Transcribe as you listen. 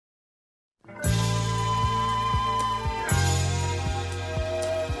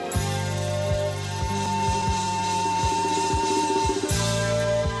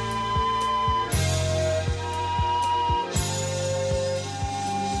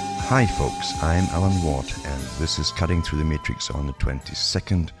Hi folks, I'm Alan Watt and this is Cutting Through the Matrix on the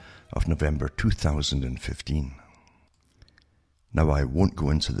 22nd of November 2015. Now I won't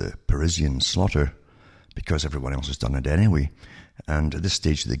go into the Parisian slaughter because everyone else has done it anyway, and at this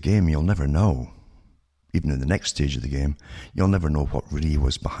stage of the game you'll never know. Even in the next stage of the game, you'll never know what really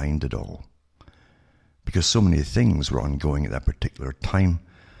was behind it all. Because so many things were ongoing at that particular time,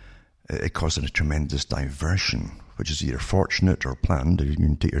 it caused a tremendous diversion, which is either fortunate or planned, you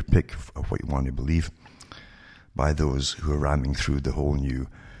can take your pick of what you want to believe, by those who are ramming through the whole new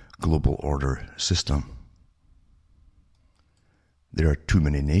global order system. There are too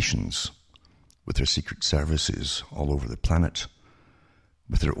many nations with their secret services all over the planet,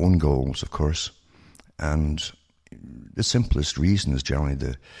 with their own goals, of course, and the simplest reason is generally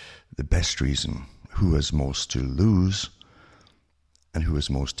the best reason. Who has most to lose and who has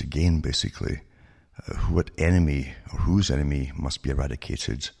most to gain, basically. What enemy or whose enemy must be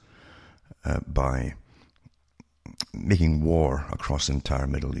eradicated by making war across the entire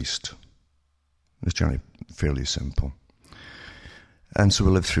Middle East. It's generally fairly simple. And so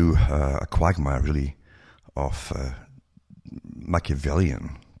we live through a quagmire, really, of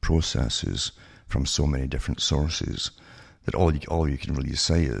Machiavellian processes from so many different sources that all you can really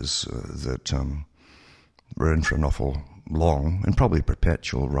say is that we're in for an awful long and probably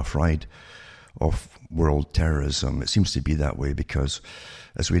perpetual rough ride of world terrorism. It seems to be that way because,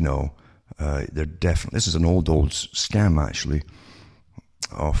 as we know, this is an old scam actually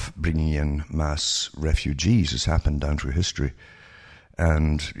of bringing in mass refugees. It's happened down through history,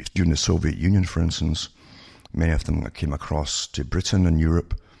 and during the Soviet Union, for instance, many of them came across to Britain and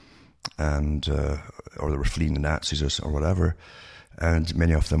Europe, and or they were fleeing the Nazis or whatever. And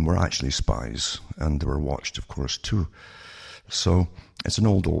many of them were actually spies, and they were watched, of course, too. So it's an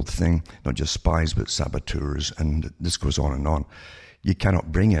old thing, not just spies, but saboteurs, and this goes on and on. You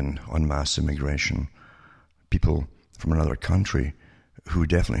cannot bring in, on mass immigration, people from another country who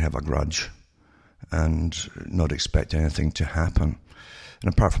definitely have a grudge and not expect anything to happen.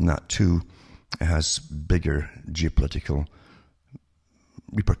 And apart from that, too, it has bigger geopolitical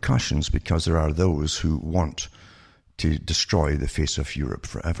repercussions because there are those who want to destroy the face of Europe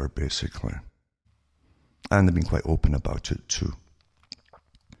forever, basically. And they've been quite open about it, too.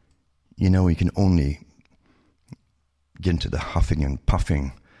 You know, you can only get into the huffing and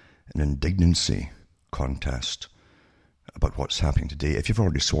puffing and indignancy contest about what's happening today if you've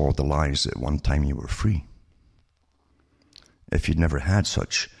already swallowed the lies that at one time you were free. If you'd never had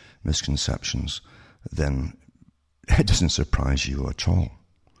such misconceptions, then it doesn't surprise you at all,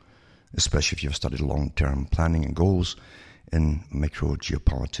 especially if you've studied long-term planning and goals in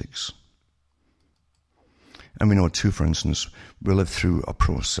micro-geopolitics. And we know too, for instance, we live through a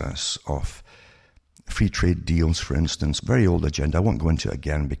process of free trade deals, for instance, very old agenda. I won't go into it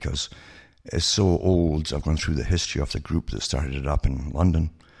again because it's so old. I've gone through the history of the group that started it up in London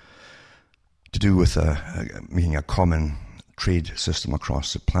to do with making a common trade system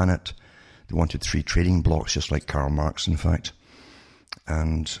across the planet. They wanted 3 trading blocks, just like Karl Marx, in fact.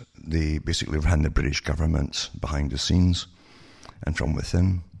 And they basically ran the British government behind the scenes and from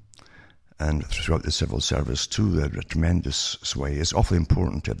within. And throughout the civil service too, they had a tremendous sway. It's awfully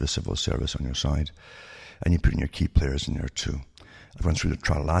important to have the civil service on your side. And you put in your key players in there too. I've gone through the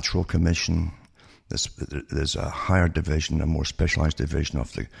Trilateral Commission. There's a higher division, a more specialized division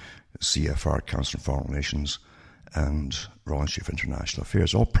of the CFR, Council of Foreign Relations, and Royal Institute for International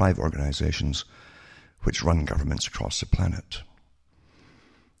Affairs, all private organizations which run governments across the planet.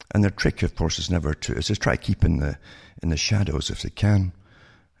 And their trick, of course, is to try to keep in the shadows if they can.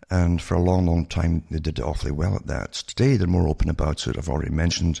 And for a long time, they did awfully well at that. Today, they're more open about it. I've already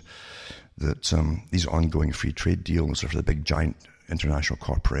mentioned that these ongoing free trade deals are for the big, giant international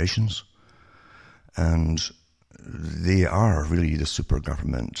corporations. And they are really the super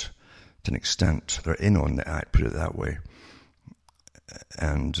government to an extent. They're in on the act, put it that way.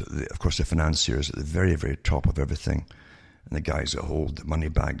 And, of course, the financiers at the very, very top of everything. And the guys that hold the money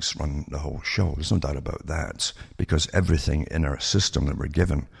bags run the whole show. There's no doubt about that, because everything in our system that we're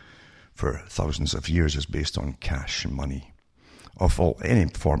given for thousands of years is based on cash and money. Of any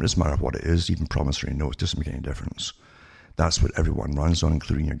form, it doesn't matter what it is, even promissory notes, doesn't make any difference. That's what everyone runs on,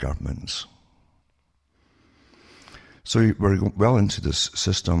 including your governments. So we're well into this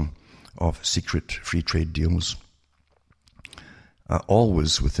system of secret free trade deals,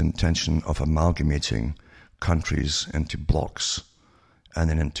 always with the intention of amalgamating countries into blocks and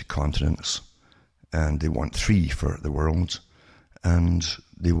then into continents. And they want 3 for the world, and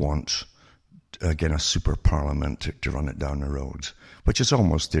they want, again, a super parliament to run it down the road, which is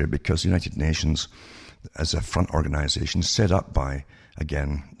almost there because the United Nations, as a front organization set up by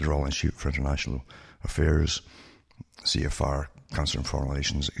again, the Royal Institute for International Affairs, CFR, Council on Foreign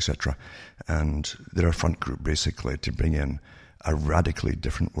Relations, etc. And they're a front group, basically, to bring in a radically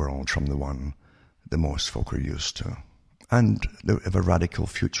different world from the one that most folk are used to. And they have a radical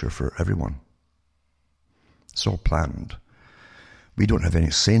future for everyone. It's all planned. We don't have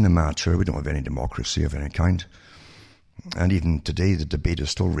any say in the matter. We don't have any democracy of any kind. And even today, the debate is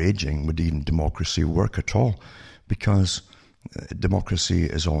still raging. Would even democracy work at all? Because democracy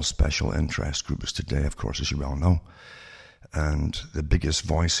is all special interest groups today, of course, as you well know. And the biggest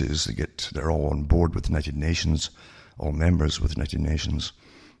voices they're all on board with the United Nations, all members with the United Nations,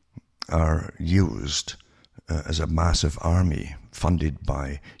 are used as a massive army funded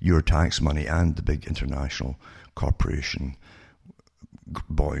by your tax money and the big international corporation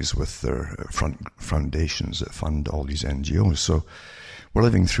boys with their foundations that fund all these NGOs. So we're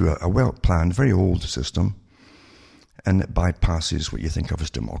living through a well-planned, very old system, and it bypasses what you think of as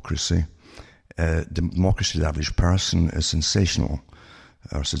democracy. Democracy to the average person is sensational,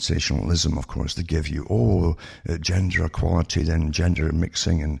 or sensationalism, of course. They give you, gender equality, then gender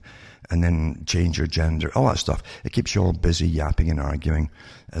mixing, and then change your gender, all that stuff. It keeps you all busy yapping and arguing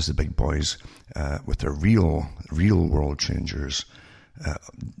as the big boys with their real world changers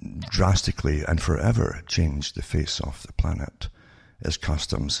drastically and forever change the face of the planet as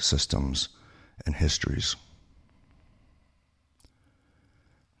customs, systems, and histories.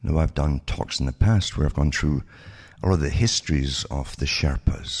 Now, I've done talks in the past where I've gone through a lot of the histories of the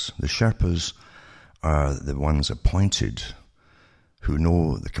Sherpas. The Sherpas are the ones appointed who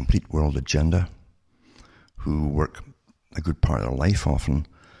know the complete world agenda, who work a good part of their life often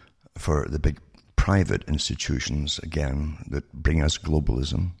for the big private institutions, again, that bring us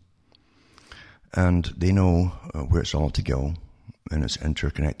globalism. And they know where it's all to go in its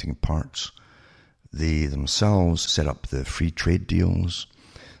interconnecting parts. They themselves set up the free trade deals.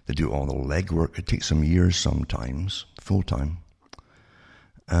 They do all the legwork. It takes them years sometimes, full-time.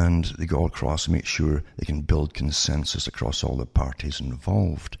 And they go all across and make sure they can build consensus across all the parties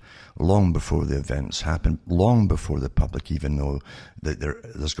involved long before the events happen, long before the public even know that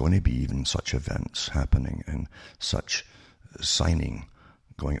there's going to be even such events happening and such signing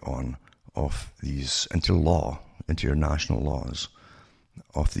going on of these into your national laws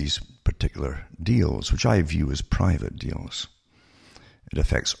of these particular deals, which I view as private deals. It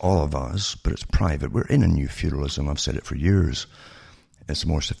affects all of us, but it's private. We're in a new feudalism. I've said it for years. It's a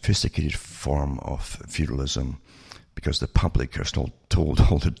more sophisticated form of feudalism because the public are still told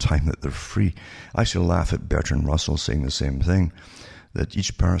all the time that they're free. I still laugh at Bertrand Russell saying the same thing, that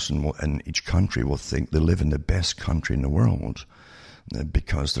each person in each country will think they live in the best country in the world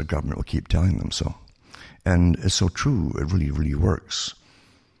because their government will keep telling them so. And it's so true. It really, really works.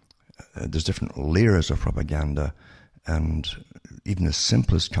 There's different layers of propaganda, and even the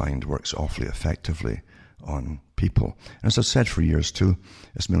simplest kind works awfully effectively on people. And as I've said for years too,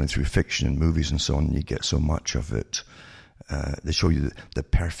 it's mainly through fiction and movies and so on, you get so much of it. They show you the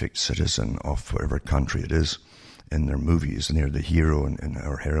perfect citizen of whatever country it is in their movies, and they're the hero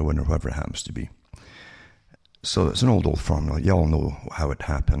or heroine or whoever it happens to be. So it's an old formula. You all know how it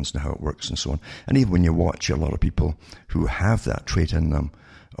happens and how it works and so on. And even when you watch a lot of people who have that trait in them,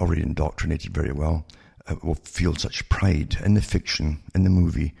 already indoctrinated very well, will feel such pride in the fiction, in the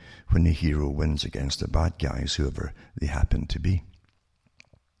movie, when the hero wins against the bad guys, whoever they happen to be.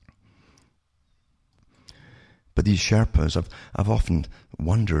 But these Sherpas, I've often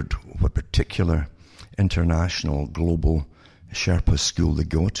wondered what particular international, global Sherpa school they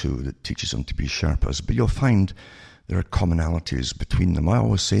go to that teaches them to be Sherpas. But you'll find there are commonalities between them. I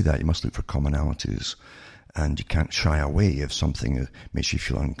always say that you must look for commonalities, and you can't shy away if something makes you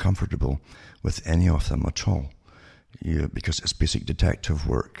feel uncomfortable with any of them at all, because it's basic detective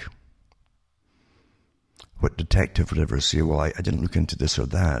work. What detective would ever say, well, I didn't look into this or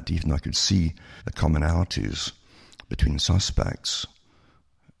that, even though I could see the commonalities between suspects,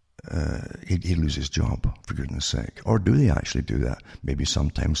 he'd lose his job, for goodness sake. Or do they actually do that? Maybe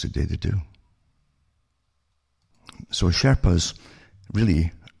sometimes today they do. So Sherpas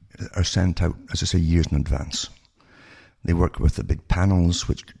really are sent out, as I say, years in advance. They work with the big panels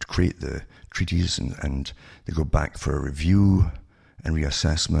which create the treaties, and they go back for a review and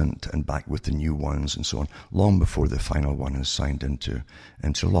reassessment and back with the new ones and so on, long before the final one is signed into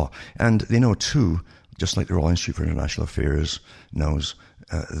law. And they know too, just like the Royal Institute for International Affairs knows,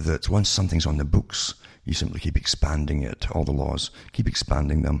 that once something's on the books, you simply keep expanding it, all the laws, keep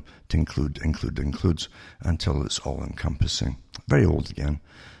expanding them to includes, until it's all-encompassing. Very old again,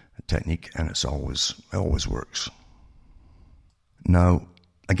 technique, and it always works. Now,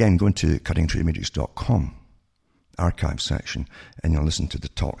 again, going to cuttingthroughthematrix.com, archive section, and you'll listen to the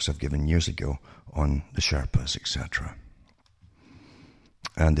talks I've given years ago on the Sherpas, etc.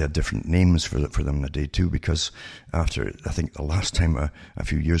 And they have different names for them today too, because after, I think the last time, a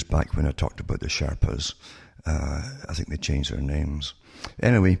few years back when I talked about the Sherpas, I think they changed their names.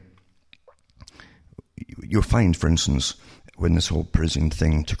 Anyway, you'll find, for instance, when this whole Parisian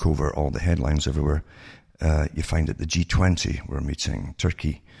thing took over all the headlines everywhere, you find that the G20 were meeting,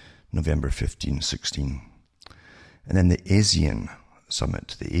 Turkey, November 15, 16. And then the ASEAN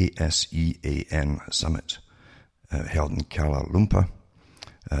Summit, the ASEAN Summit, held in Kuala Lumpur,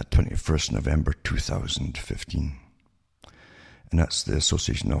 21st November 2015. And that's the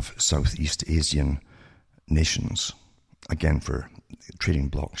Association of Southeast Asian Nations, again for trading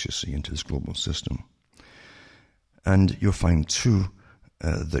blocks, you see, into this global system. And you'll find too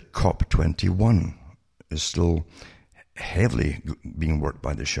that COP21 is still heavily being worked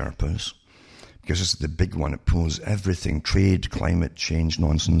by the Sherpas, because this is the big one. It pulls everything, trade, climate change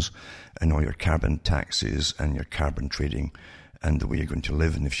nonsense, and all your carbon taxes and your carbon trading and the way you're going to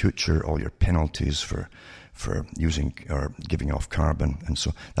live in the future, all your penalties for using or giving off carbon. And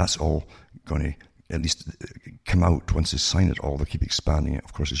so that's all going to at least come out. Once they sign it all, they'll keep expanding it,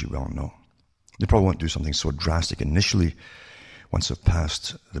 of course, as you well know. They probably won't do something so drastic initially once they've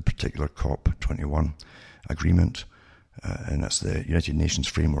passed the particular COP21 agreement, and that's the United Nations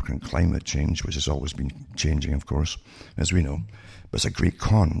Framework on Climate Change, which has always been changing, of course, as we know. But it's a great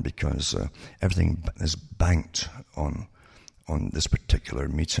con because everything is banked on this particular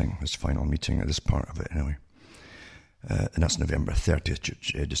meeting, this final meeting, this part of it anyway. And that's November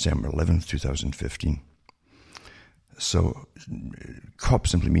 30th, December 11th, 2015. So COP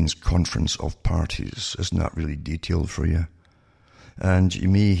simply means Conference of Parties. Isn't that really detailed for you? And you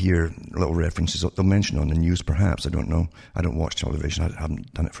may hear little references, they'll mention on the news perhaps, I don't know. I don't watch television, I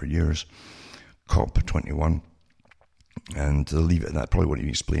haven't done it for years. COP21. And they'll leave it at that, probably won't even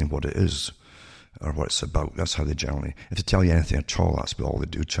explain what it is or what it's about. That's how they generally, if they tell you anything at all, that's all they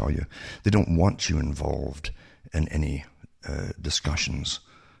do tell you. They don't want you involved in any discussions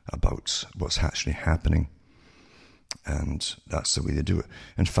about what's actually happening. And that's the way they do it.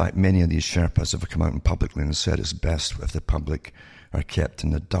 In fact, many of these Sherpas have come out and publicly and said it's best if the public are kept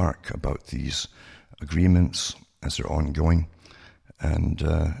in the dark about these agreements as they're ongoing, and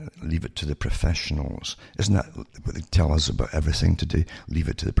leave it to the professionals. Isn't that what they tell us about everything today? Leave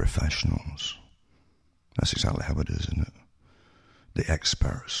it to the professionals. That's exactly how it is, isn't it? The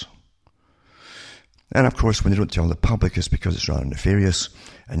experts. And of course, when they don't tell the public, it's because it's rather nefarious,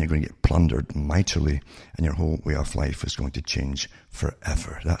 and you're going to get plundered mightily, and your whole way of life is going to change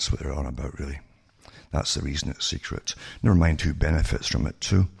forever. That's what they're on about, really. That's the reason it's secret. Never mind who benefits from it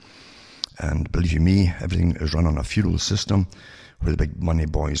too. And believe you me, everything is run on a feudal system where the big money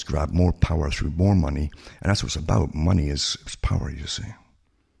boys grab more power through more money, and that's what it's about. Money is power, you see.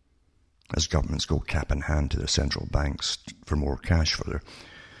 As governments go cap in hand to their central banks for more cash for their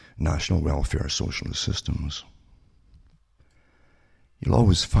national welfare socialist systems. You'll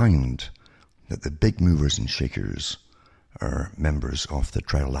always find that the big movers and shakers are members of the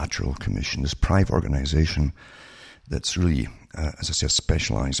Trilateral Commission, this private organization that's really, as I say, a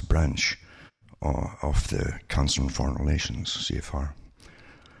specialized branch of the Council on Foreign Relations, CFR.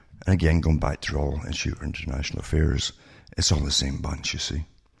 And again, going back to Royal Institute for International Affairs, it's all the same bunch, you see,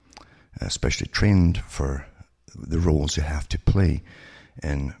 especially trained for the roles you have to play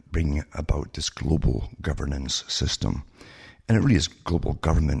in bringing about this global governance system. And it really is a global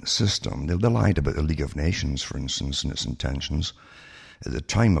government system. They lied about the League of Nations, for instance, and its intentions. At the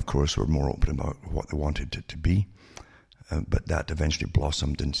time, of course, were more open about what they wanted it to be. But that eventually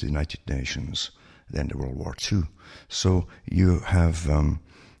blossomed into the United Nations at the end of World War II. So you have the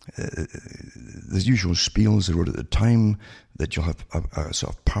usual spiels they wrote at the time, that you'll have a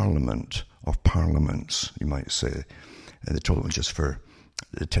sort of parliament of parliaments, you might say. The total was just for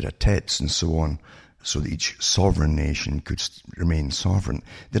the tete-a-tetes and so on, so that each sovereign nation could remain sovereign.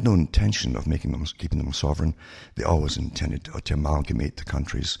 They had no intention of keeping them sovereign. They always intended to amalgamate the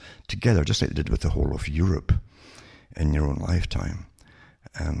countries together, just like they did with the whole of Europe in your own lifetime.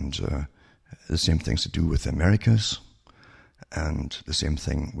 And the same things to do with the Americas, and the same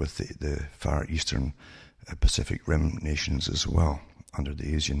thing with the Far Eastern Pacific Rim nations as well, under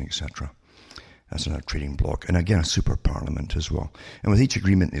the ASEAN, etc. That's another trading bloc. And again, a super parliament as well. And with each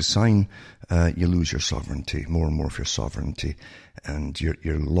agreement they sign, you lose your sovereignty, more and more of your sovereignty, and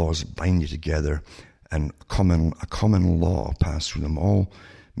your laws bind you together, and a common law passed through them all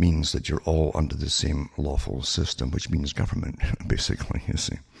means that you're all under the same lawful system, which means government, basically, you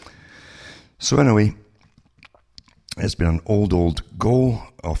see. So anyway, It's been an old goal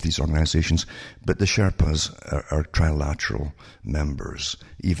of these organizations, but the Sherpas are trilateral members,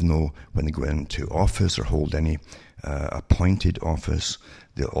 even though when they go into office or hold any appointed office,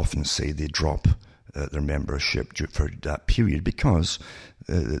 they'll often say they drop their membership for that period because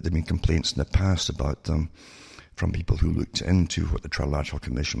there have been complaints in the past about them from people who looked into what the Trilateral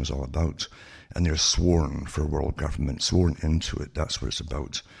Commission was all about, and they're sworn for world government, sworn into it. That's what it's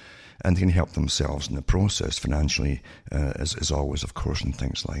about. And they can help themselves in the process financially, as always, of course, and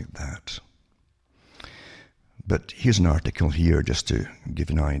things like that. But here's an article here just to give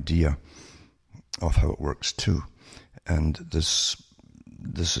you an idea of how it works too. And this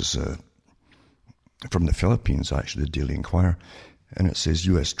is from the Philippines, actually, the Daily Inquirer. And it says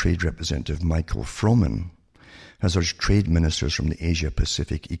U.S. Trade Representative Michael Froman has urged trade ministers from the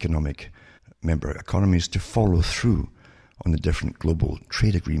Asia-Pacific economic member economies to follow through on the different global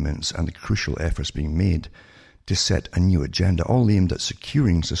trade agreements and the crucial efforts being made to set a new agenda, all aimed at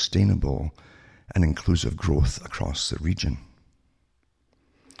securing sustainable and inclusive growth across the region.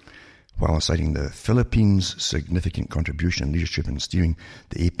 While citing the Philippines' significant contribution and leadership in steering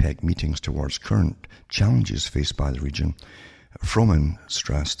the APEC meetings towards current challenges faced by the region, Froman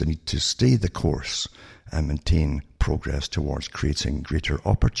stressed the need to stay the course and maintain progress towards creating greater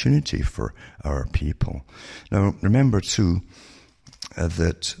opportunity for our people. Now, remember too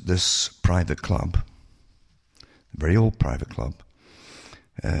that this private club, very old private club,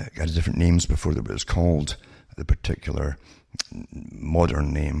 had different names before it was called the particular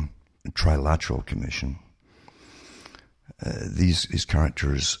modern name, Trilateral Commission. These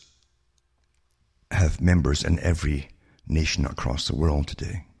characters have members in every nation across the world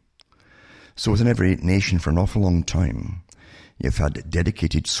today. So within every nation for an awful long time, you've had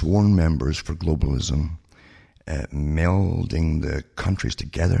dedicated sworn members for globalism, melding the countries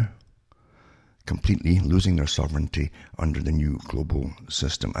together, completely losing their sovereignty under the new global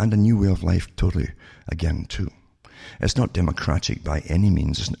system, and a new way of life totally, again, too. It's not democratic by any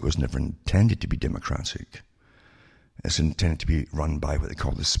means. It was never intended to be democratic. It's intended to be run by what they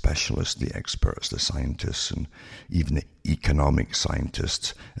call the specialists, the experts, the scientists, and even the economic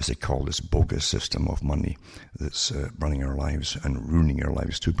scientists, as they call this bogus system of money that's running our lives and ruining our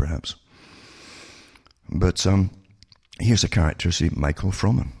lives too, perhaps. But here's a character, see, Michael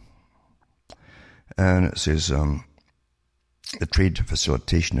Froman. And it says, the Trade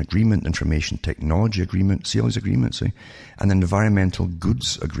Facilitation Agreement, Information Technology Agreement, see all these agreements, see? And the Environmental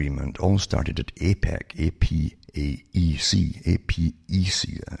Goods Agreement all started at APEC, APEC,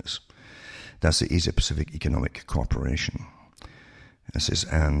 that is. That's the Asia-Pacific Economic Cooperation. It says,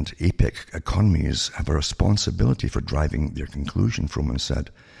 and APEC economies have a responsibility for driving their conclusion, Froman said,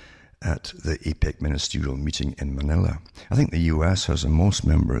 at the APEC ministerial meeting in Manila. I think the US has the most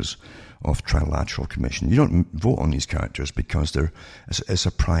members of Trilateral Commission. You don't vote on these characters because it's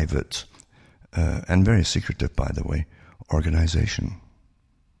a private and very secretive, by the way, organization.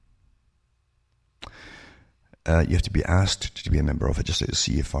 You have to be asked to be a member of it, just like the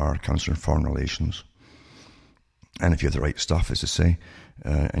CFR, Council on Foreign Relations. And if you have the right stuff, as they say,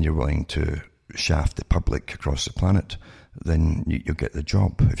 and you're willing to shaft the public across the planet, then you'll get the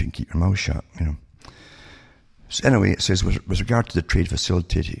job if you can keep your mouth shut, you know. So anyway, it says, with regard to the Trade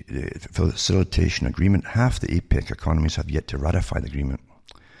Facilitation Agreement, half the APEC economies have yet to ratify the agreement.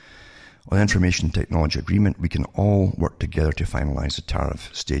 On the Information Technology Agreement, we can all work together to finalize the tariff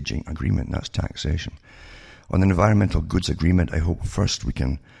staging agreement. That's taxation. On the Environmental Goods Agreement, I hope first we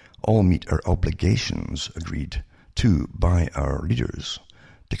can all meet our obligations agreed to by our leaders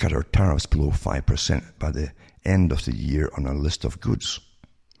to cut our tariffs below 5% by the end of the year on a list of goods,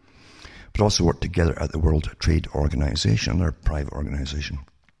 but also work together at the World Trade Organization, another private organization.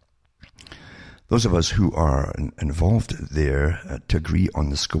 Those of us who are involved there to agree on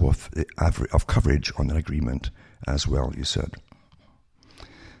the scope of coverage on that agreement as well, you said.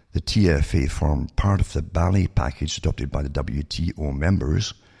 The TFA formed part of the Bali package adopted by the WTO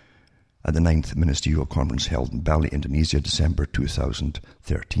members at the 9th Ministerial Conference held in Bali, Indonesia, December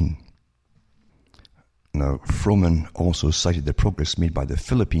 2013. Now, Froman also cited the progress made by the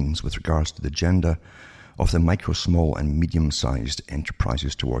Philippines with regards to the agenda of the micro, small and medium-sized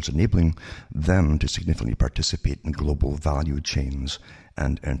enterprises towards enabling them to significantly participate in global value chains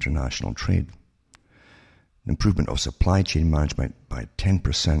and international trade. Improvement of supply chain management by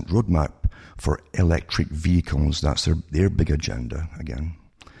 10%, roadmap for electric vehicles, that's their big agenda again.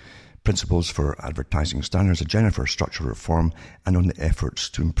 Principles for advertising standards, agenda for structural reform, and on the efforts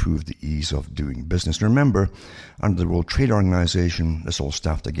to improve the ease of doing business. And remember, under the World Trade Organization, this all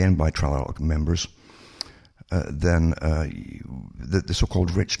staffed again by trilateral members, then the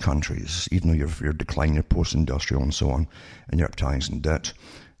so-called rich countries, even though you're declining, you're post-industrial and so on, and you're uptizing debt,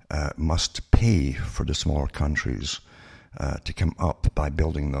 must pay for the smaller countries to come up by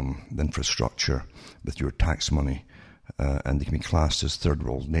building them the infrastructure with your tax money. And they can be classed as third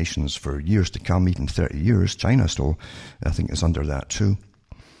world nations for years to come, even 30 years. China still, I think, is under that too.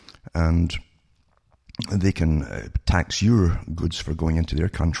 And they can tax your goods for going into their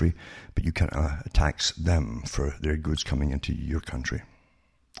country, but you can't tax them for their goods coming into your country.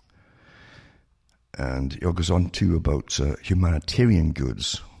 And it goes on too about humanitarian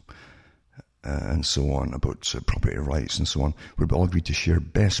goods and so on, about property rights and so on, where we all agree to share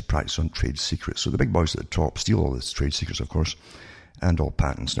best practice on trade secrets. So the big boys at the top steal all these trade secrets, of course, and all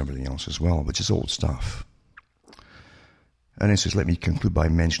patents and everything else as well, which is old stuff. And it says, let me conclude by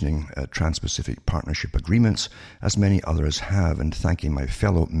mentioning Trans-Pacific Partnership Agreements, as many others have, and thanking my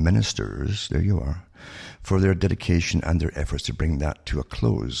fellow ministers, there you are, for their dedication and their efforts to bring that to a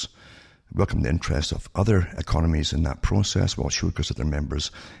close. Welcome the interest of other economies in that process, while sure because of their members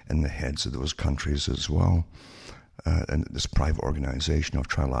and the heads of those countries as well, and this private organization of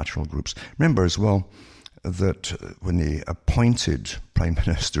trilateral groups. Remember as well that when they appointed prime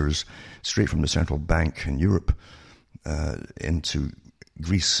ministers straight from the central bank in Europe, into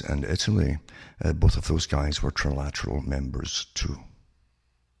Greece and Italy, both of those guys were trilateral members too.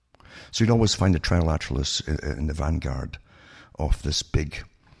 So you'd always find the trilateralists in the vanguard of this big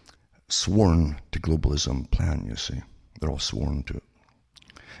sworn to globalism plan, you see. They're all sworn to it.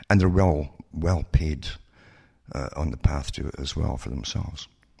 And they're well paid on the path to it as well for themselves.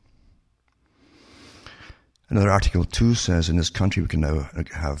 Another Article 2 says, in this country we can now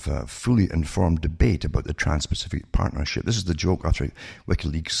have fully informed debate about the Trans-Pacific Partnership. This is the joke after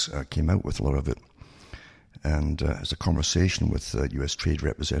WikiLeaks came out with a lot of it. And it's a conversation with U.S. Trade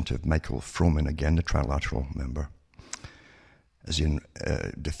Representative Michael Froman, again the trilateral member, as he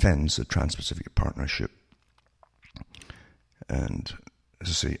defends the Trans-Pacific Partnership. And as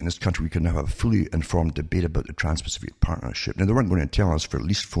I say, in this country we can now have a fully informed debate about the Trans-Pacific Partnership. Now, they weren't going to tell us for at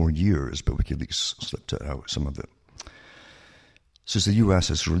least 4 years, but WikiLeaks slipped out some of it. Says the U.S.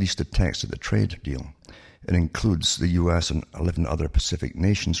 has released the text of the trade deal. It includes the U.S. and 11 other Pacific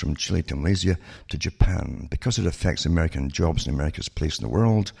nations from Chile to Malaysia to Japan. Because it affects American jobs and America's place in the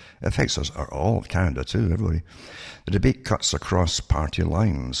world, it affects us all, Canada too, everybody. The debate cuts across party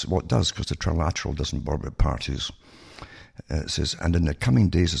lines. Well, it does, because the trilateral doesn't bother with parties. It says, and in the coming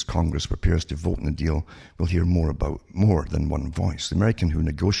days as Congress prepares to vote on the deal, we'll hear more than one voice. The American who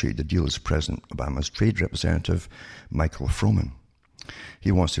negotiated the deal is President Obama's trade representative, Michael Froman.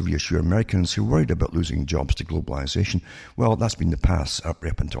 He wants to reassure Americans who are worried about losing jobs to globalization. Well, that's been the path up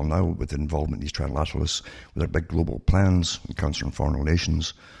until now with the involvement of these trilateralists with their big global plans and Council on Foreign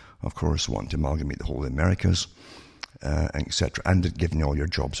Relations, of course, wanting to amalgamate the whole of the Americas, etc., and giving all your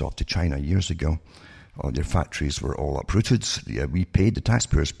jobs off to China years ago. All their factories were all uprooted. We paid, the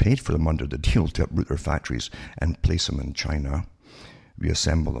taxpayers paid for them under the deal to uproot their factories and place them in China,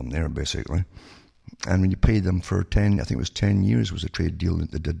 reassemble them there basically. And when you paid them for 10 years was a trade deal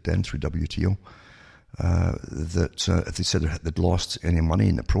that they did then through WTO, that if they said they'd lost any money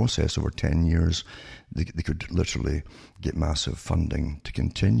in the process over 10 years, they could literally get massive funding to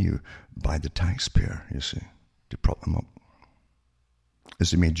continue by the taxpayer, you see, to prop them up.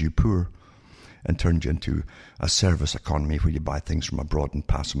 As they made you poor and turned you into a service economy where you buy things from abroad and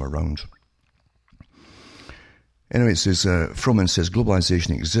pass them around. Anyway, it says, Froman says, globalization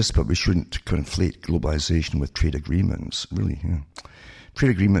exists, but we shouldn't conflate globalization with trade agreements. Really, yeah.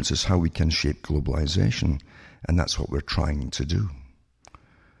 Trade agreements is how we can shape globalization, and that's what we're trying to do.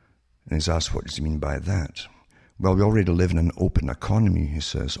 And he's asked, what does he mean by that? Well, we already live in an open economy, he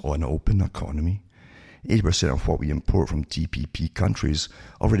says. Oh, an open economy? 80% of what we import from TPP countries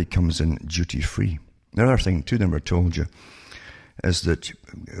already comes in duty-free. The other thing, too, never told you, is that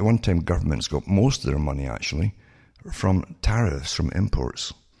at one time governments got most of their money, actually, from tariffs, from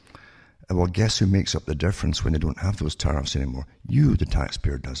imports. Well, guess who makes up the difference when they don't have those tariffs anymore? You, the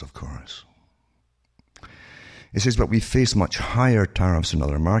taxpayer, does, of course. It says, but we face much higher tariffs in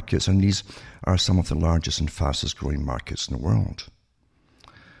other markets, and these are some of the largest and fastest growing markets in the world.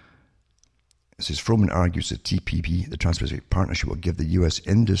 It says, Froman argues that TPP, the Trans-Pacific Partnership, will give the U.S.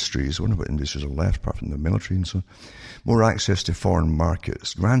 industries, I wonder what industries are left apart from the military and so on, more access to foreign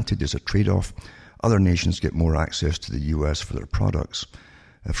markets. Granted, there's a trade-off. Other nations get more access to the U.S. for their products.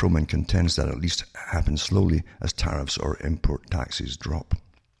 Froman contends that at least happens slowly as tariffs or import taxes drop.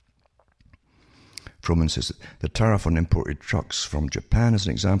 Froman says that the tariff on imported trucks from Japan, as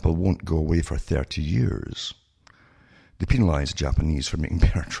an example, won't go away for 30 years. They penalize Japanese for making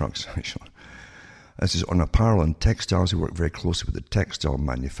better trucks, actually. This is on apparel and textiles. We work very closely with the textile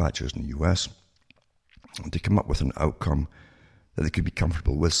manufacturers in the US to come up with an outcome that they could be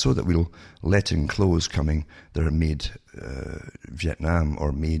comfortable with, so that we'll let in clothes coming that are made Vietnam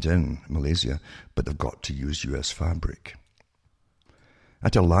or made in Malaysia, but they've got to use US fabric. I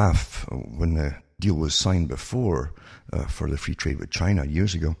had to laugh when the deal was signed before for the free trade with China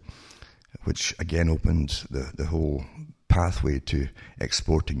years ago, which again opened the whole pathway to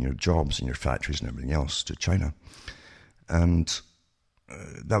exporting your jobs and your factories and everything else to China. And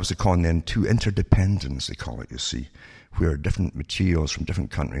that was the con then to interdependence, they call it, you see, where different materials from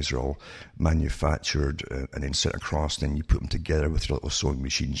different countries are all manufactured and then sent across, then you put them together with your little sewing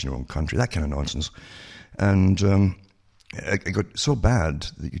machines in your own country, that kind of nonsense. And it got so bad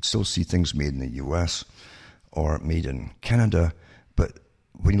that you'd still see things made in the US or made in Canada, but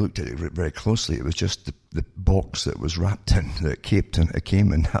when you looked at it very closely, it was just the box that was wrapped in, that it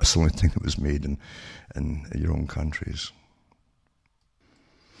came in, that's the only thing that was made in your own countries.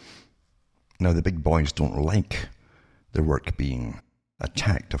 Now, the big boys don't like their work being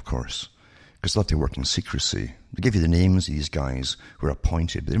attacked, of course, because they love to work in secrecy. They give you the names of these guys who are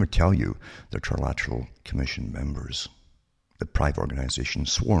appointed, but they never tell you they're Trilateral Commission members, the private organization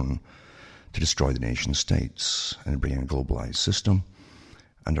sworn to destroy the nation states and bring in a globalized system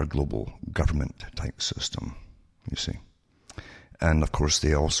and our global government type system, you see. And of course,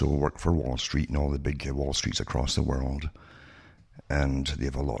 they also work for Wall Street and all the big Wall Streets across the world. And they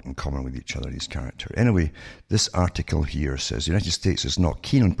have a lot in common with each other, these characters. Anyway, this article here says the United States is not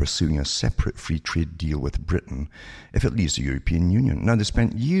keen on pursuing a separate free trade deal with Britain if it leaves the European Union. Now, they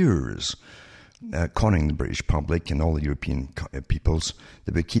spent years conning the British public and all the European peoples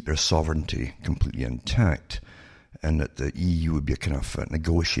that would keep their sovereignty completely intact, and that the EU would be a kind of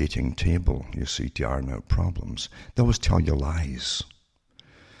negotiating table, you see, to iron out problems. They always tell you lies.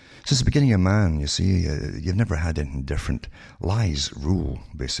 Since the beginning of man, you see, you've never had anything different. Lies rule,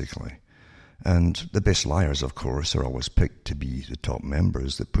 basically. And the best liars, of course, are always picked to be the top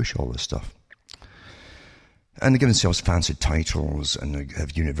members that push all this stuff. And they give themselves fancy titles and they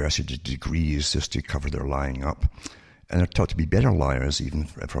have university degrees just to cover their lying up. And they're taught to be better liars even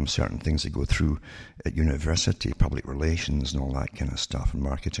from certain things they go through at university, public relations and all that kind of stuff, and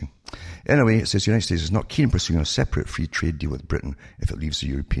marketing. Anyway, it says the United States is not keen on pursuing a separate free trade deal with Britain if it leaves the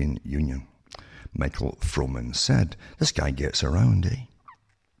European Union. Michael Froman said. This guy gets around, eh?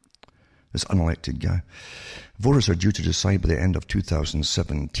 This unelected guy. Voters are due to decide by the end of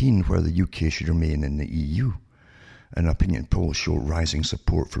 2017 whether the UK should remain in the EU. An opinion poll show rising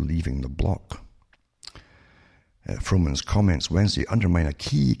support for leaving the bloc. Froman's comments Wednesday undermine a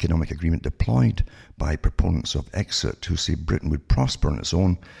key economic agreement deployed by proponents of exit who say Britain would prosper on its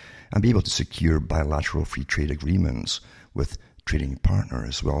own and be able to secure bilateral free trade agreements with trading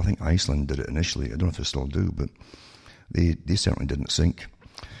partners. Well, I think Iceland did it initially. I don't know if they still do, but they certainly didn't sink.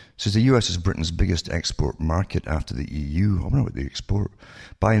 It says the US is Britain's biggest export market after the EU. I wonder what they export.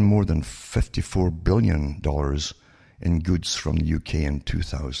 Buying more than $54 billion in goods from the UK in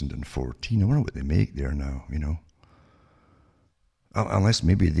 2014. I wonder what they make there now, you know. Unless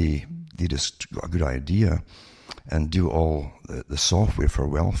maybe they just got a good idea and do all the software for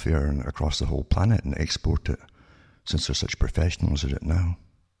welfare and across the whole planet and export it, since they're such professionals at it now.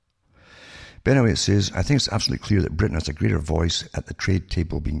 But anyway, it says, I think it's absolutely clear that Britain has a greater voice at the trade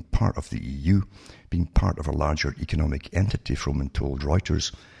table being part of the EU, being part of a larger economic entity, Froman told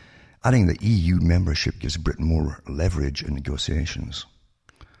Reuters, adding that EU membership gives Britain more leverage in negotiations.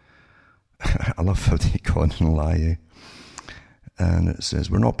 I love how they call it and lie, eh? And it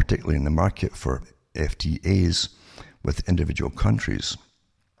says, we're not particularly in the market for FTAs with individual countries.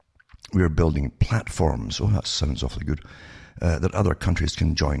 We are building platforms, that sounds awfully good, that other countries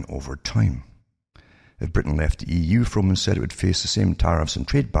can join over time. If Britain left the EU, Froman said it would face the same tariffs and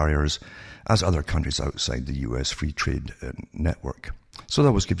trade barriers as other countries outside the US free trade network. So that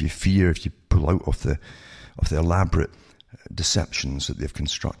always give you fear if you pull out of the elaborate deceptions that they've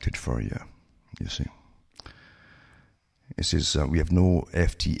constructed for you, you see. It says, we have no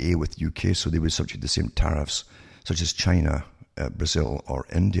FTA with UK, so they would subject to the same tariffs, such as China, Brazil, or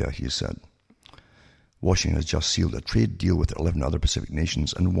India, he said. Washington has just sealed a trade deal with 11 other Pacific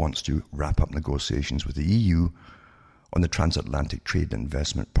nations and wants to wrap up negotiations with the EU on the Transatlantic Trade and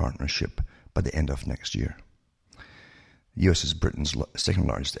Investment Partnership by the end of next year. The US is Britain's second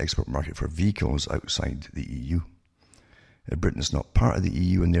largest export market for vehicles outside the EU. Britain is not part of the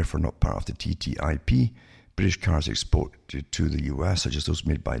EU and therefore not part of the TTIP. British cars exported to the US, such as those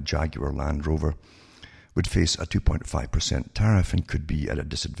made by Jaguar Land Rover, would face a 2.5% tariff and could be at a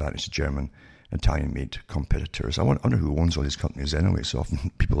disadvantage to German and Italian-made competitors. I wonder who owns all these companies anyway, so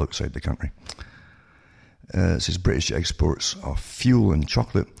often people outside the country. It says British exports of fuel and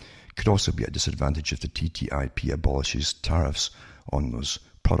chocolate could also be at a disadvantage if the TTIP abolishes tariffs on those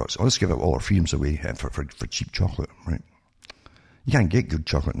products. Let's give all our freedoms away for cheap chocolate, right? You can't get good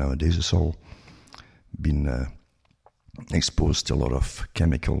chocolate nowadays. It's all been exposed to a lot of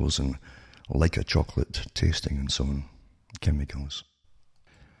chemicals and like a chocolate tasting and so on, chemicals.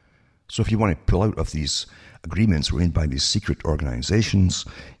 So if you want to pull out of these agreements made by these secret organizations,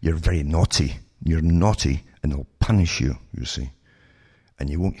 you're very naughty. You're naughty and they'll punish you, you see. And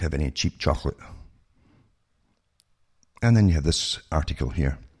you won't have any cheap chocolate. And then you have this article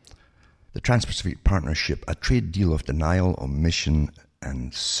here. The Trans-Pacific Partnership, a trade deal of denial, omission,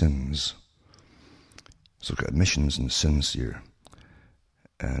 and sins. So we've got omissions and sins here.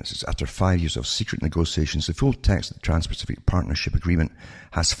 It says, after 5 years of secret negotiations, the full text of the Trans-Pacific Partnership Agreement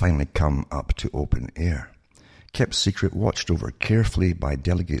has finally come up to open air. Kept secret, watched over carefully by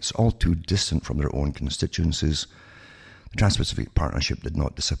delegates all too distant from their own constituencies, the Trans-Pacific Partnership did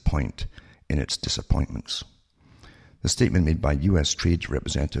not disappoint in its disappointments. The statement made by U.S. Trade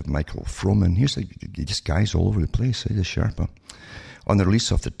Representative Michael Froman, here's just guys all over the place, the Sherpa, on the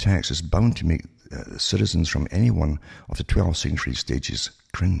release of the text is bound to make citizens from any one of the 12 signatory stages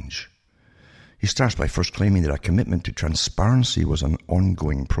cringe. He starts by first claiming that a commitment to transparency was an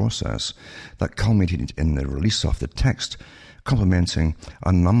ongoing process that culminated in the release of the text, complementing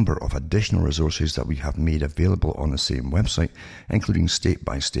a number of additional resources that we have made available on the same website, including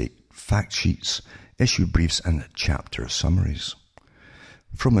state-by-state fact sheets, issue briefs, and chapter summaries.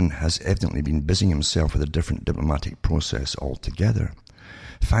 Froman has evidently been busying himself with a different diplomatic process altogether.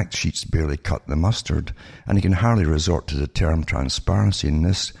 Fact sheets barely cut the mustard, and he can hardly resort to the term transparency in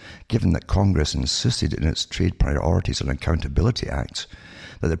this, given that Congress insisted in its Trade Priorities and Accountability Act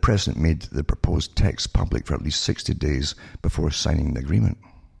that the President made the proposed text public for at least 60 days before signing the agreement.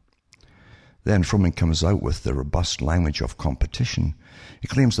 Then Froman comes out with the robust language of competition. He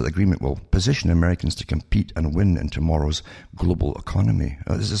claims that the agreement will position Americans to compete and win in tomorrow's global economy.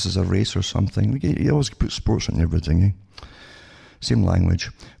 This is a race or something. You always put sports on everything, eh? Same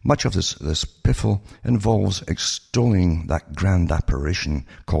language. Much of this piffle involves extolling that grand apparition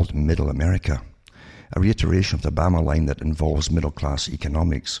called Middle America, a reiteration of the Obama line that involves middle-class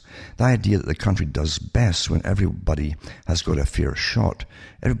economics, the idea that the country does best when everybody has got a fair shot,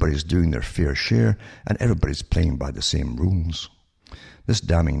 everybody's doing their fair share, and everybody's playing by the same rules. This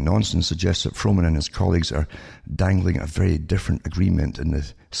damning nonsense suggests that Froman and his colleagues are dangling a very different agreement in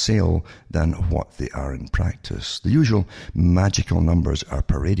the sail than what they are in practice. The usual magical numbers are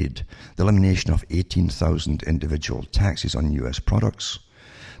paraded: the elimination of 18,000 individual taxes on U.S. products,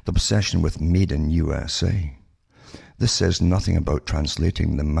 the obsession with Made in USA. This says nothing about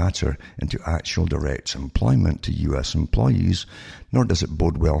translating the matter into actual direct employment to U.S. employees, nor does it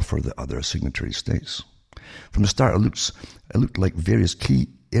bode well for the other signatory states. From the start, it looked like various key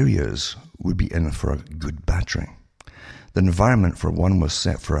areas would be in for a good battering. The environment, for one, was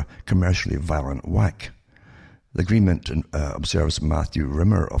set for a commercially violent whack. The agreement, observes Matthew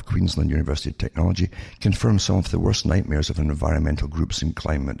Rimmer of Queensland University of Technology, confirms some of the worst nightmares of environmental groups and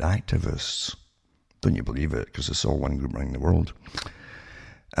climate activists. Don't you believe it? Because it's all one group running the world.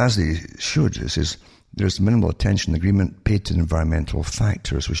 As they should, it says, there's minimal attention in the agreement paid to environmental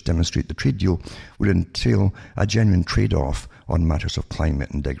factors, which demonstrate the trade deal would entail a genuine trade-off on matters of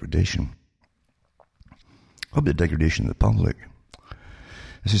climate and degradation. How about degradation of the public?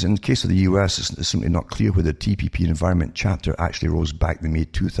 It says, in the case of the US, it's simply not clear whether the TPP Environment Chapter actually rolls back the May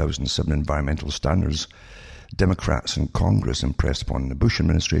 2007 environmental standards Democrats in Congress impressed upon the Bush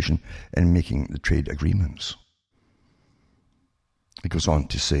administration in making the trade agreements. It goes on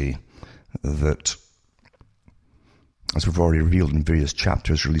to say that, as we've already revealed in various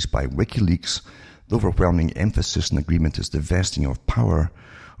chapters released by WikiLeaks, the overwhelming emphasis in the agreement is the vesting of power,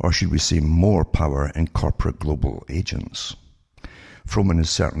 or should we say more power, in corporate global agents. Froman is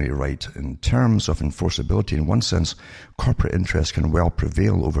certainly right. In terms of enforceability, in one sense, corporate interests can well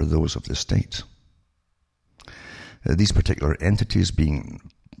prevail over those of the state. These particular entities, being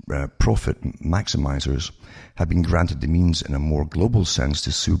profit maximizers, have been granted the means in a more global sense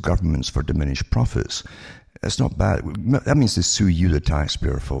to sue governments for diminished profits. It's not bad. That means they sue you, the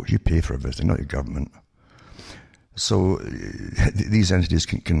taxpayer, folks. You pay for everything, not your government. So these entities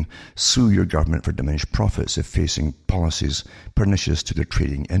can sue your government for diminished profits if facing policies pernicious to their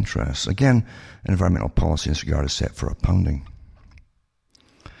trading interests. Again, environmental policy in this regard is set for a pounding.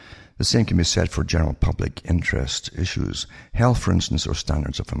 The same can be said for general public interest issues, health, for instance, or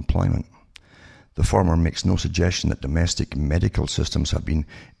standards of employment. The former makes no suggestion that domestic medical systems have been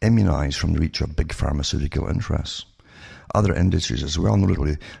immunized from the reach of big pharmaceutical interests. Other industries as well,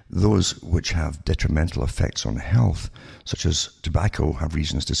 notably those which have detrimental effects on health, such as tobacco, have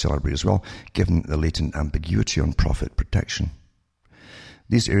reasons to celebrate as well, given the latent ambiguity on profit protection.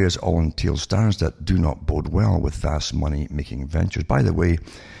 These areas all entail standards that do not bode well with vast money-making ventures. By the way,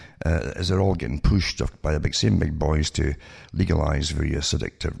 as they're all getting pushed by the same big boys to legalize various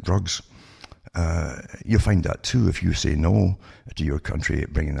addictive drugs, you'll find that too. If you say no to your country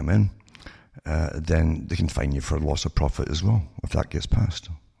bringing them in, then they can fine you for loss of profit as well, if that gets passed.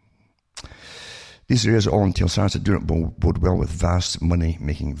 These areas all entail standards that do not bode well with vast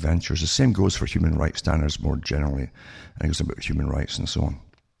money-making ventures. The same goes for human rights standards more generally, and it goes about human rights and so on.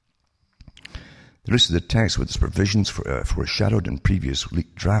 The rest of the text, with its provisions foreshadowed in previous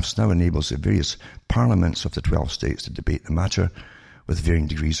leaked drafts, now enables the various parliaments of the 12 states to debate the matter with varying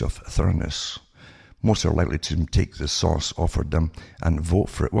degrees of thoroughness. Most are likely to take the sauce offered them and vote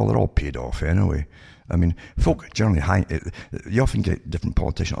for it. Well, they're all paid off anyway. I mean, folk generally, you often get different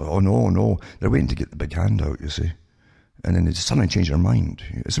politicians, oh no, they're waiting to get the big handout, you see. And then they suddenly change their mind.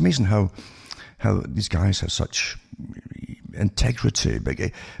 It's amazing how these guys have such integrity, but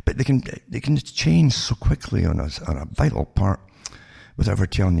they can change so quickly on a vital part without ever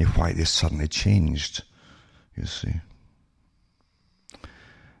telling you why they suddenly changed, you see.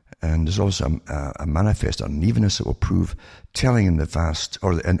 And there's also a manifest unevenness that will prove telling in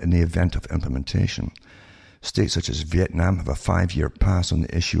the event of implementation. States such as Vietnam have a 5-year pass on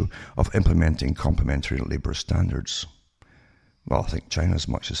the issue of implementing complementary labour standards. Well, I think China is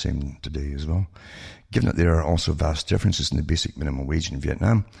much the same today as well. Given that there are also vast differences in the basic minimum wage in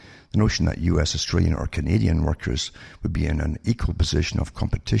Vietnam, the notion that US, Australian or Canadian workers would be in an equal position of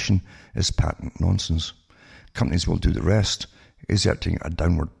competition is patent nonsense. Companies will do the rest, exerting a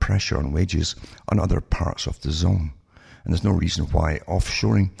downward pressure on wages on other parts of the zone. And there's no reason why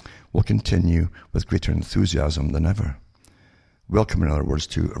offshoring will continue with greater enthusiasm than ever. Welcome, in other words,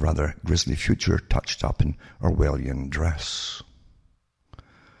 to a rather grisly future touched up in Orwellian dress.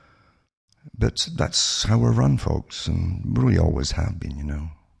 But that's how we're run, folks, and really always have been, you know.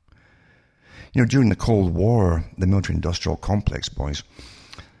 During the Cold War, the military-industrial complex, boys,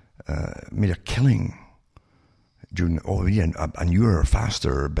 made a killing during, a newer,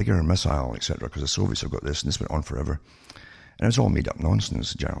 faster, bigger missile, etc., because the Soviets have got this, and this went on forever. And it was all made-up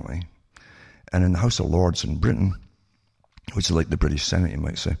nonsense, generally. And in the House of Lords in Britain, which is like the British Senate, you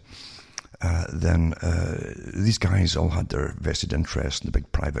might say, then these guys all had their vested interest in the big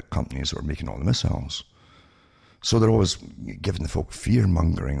private companies that were making all the missiles. So they're always giving the folk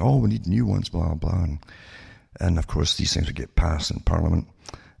fear-mongering, we need new ones, blah, blah. And of course, these things would get passed in Parliament,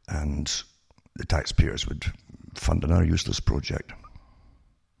 and the taxpayers would fund another useless project.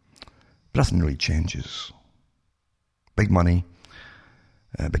 But nothing really changes. Big money,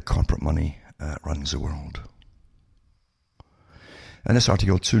 big corporate money runs the world. In this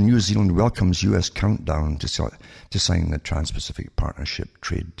article too, New Zealand welcomes US countdown to sign the Trans-Pacific Partnership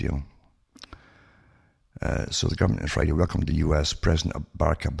trade deal. So the government on Friday welcomed the US President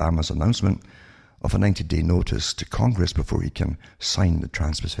Barack Obama's announcement of a 90-day notice to Congress before he can sign the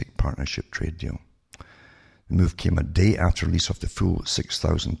Trans-Pacific Partnership trade deal. The move came a day after release of the full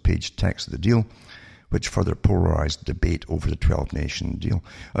 6,000-page text of the deal, which further polarized debate over the 12-nation deal.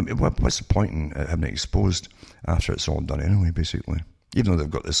 I mean, what's the point in having it exposed after it's all done anyway, basically? Even though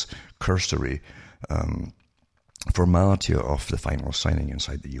they've got this cursory formality of the final signing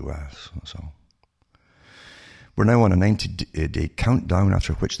inside the US. So we're now on a 90-day countdown,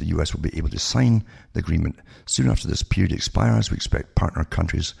 after which the US will be able to sign the agreement. Soon after this period expires, we expect partner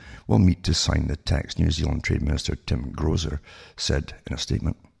countries will meet to sign the text, New Zealand Trade Minister Tim Grozer said in a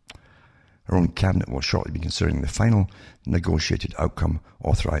statement. Our own cabinet will shortly be considering the final negotiated outcome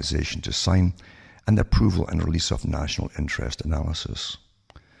authorization to sign and the approval and release of national interest analysis.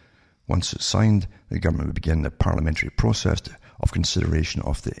 Once it's signed, the government will begin the parliamentary process of consideration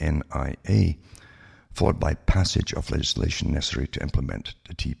of the NIA, followed by passage of legislation necessary to implement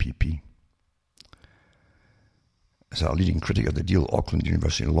the TPP. As a leading critic of the deal, Auckland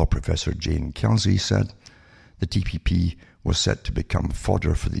University law professor Jane Kelsey said, the TPP was set to become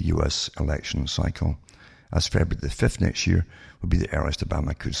fodder for the US election cycle, as February the 5th next year would be the earliest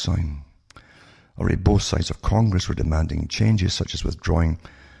Obama could sign. Already both sides of Congress were demanding changes such as withdrawing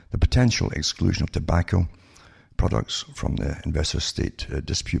the potential exclusion of tobacco products from the investor-state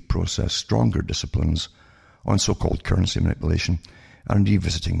dispute process, stronger disciplines on so-called currency manipulation, and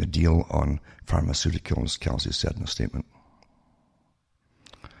revisiting the deal on pharmaceuticals, Kelsey said in a statement.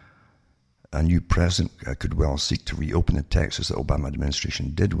 A new president could well seek to reopen the text as the Obama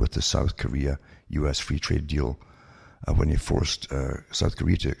administration did with the South Korea-US free trade deal when he forced South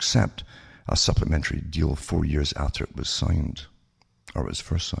Korea to accept a supplementary deal 4 years after it was signed, or it was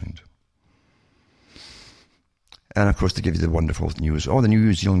first signed. And of course, to give you the wonderful news, the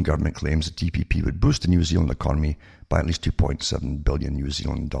New Zealand government claims the TPP would boost the New Zealand economy by at least 2.7 billion New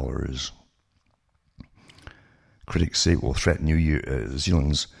Zealand dollars. Critics say it will threaten New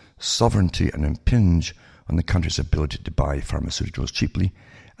Zealand's sovereignty and impinge on the country's ability to buy pharmaceuticals cheaply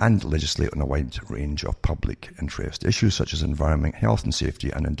and legislate on a wide range of public interest issues such as environment, health and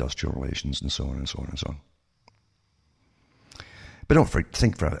safety, and industrial relations, and so on and so on and so on. But don't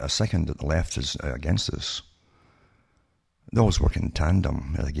think for a second that the left is against this. They always work in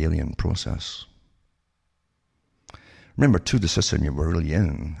tandem, a Hegelian process. Remember, too, the system you were really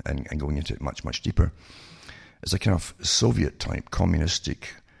in, and going into it much, much deeper, is a kind of Soviet-type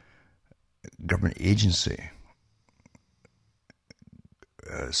communistic government agency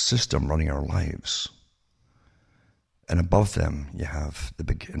system running our lives. And above them, you have the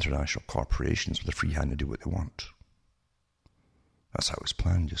big international corporations with a free hand to do what they want. That's how it's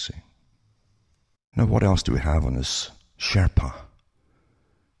planned, you see. Now, what else do we have on this Sherpa?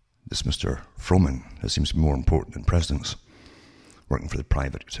 This Mr. Froman, that seems to be more important than presidents, working for the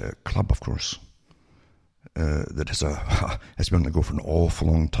private club, of course, that has been on the go for an awful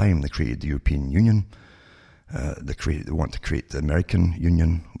long time. They created the European Union. They want to create the American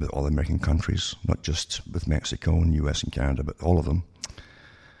Union with all the American countries, not just with Mexico and US and Canada, but all of them.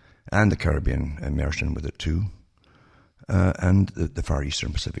 And the Caribbean merged in with it too. And the Far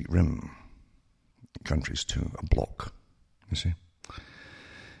Eastern Pacific Rim countries too, a bloc, you see.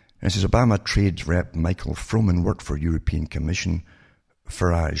 And it says Obama trade rep Michael Froman worked for European Commission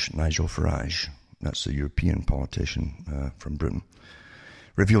Nigel Farage, that's the European politician from Britain,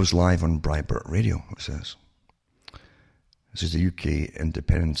 reveals live on Breitbart Radio, it says. This is the UK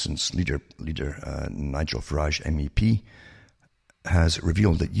independence leader Nigel Farage, MEP, has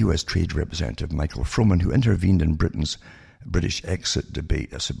revealed that US Trade Representative Michael Froman, who intervened in Britain's British exit debate,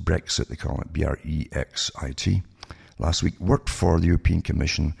 that's Brexit, they call it, Brexit, last week, worked for the European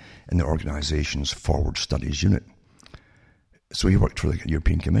Commission in the organisation's Forward Studies Unit. So he worked for the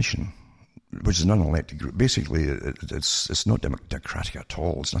European Commission, which is an unelected group. Basically, it's not democratic at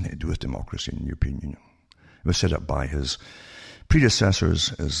all. It's nothing to do with democracy in the European Union. It was set up by his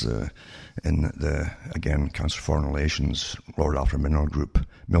predecessors in the, again, Council for Foreign Relations, Lord Arthur Milner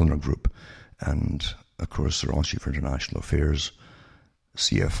Group, and, of course, the Royal Chief for International Affairs,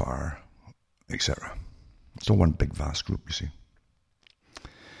 CFR, etc. It's all one big, vast group, you see.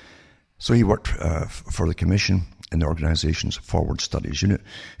 So he worked for the Commission in the organisation's Forward Studies Unit,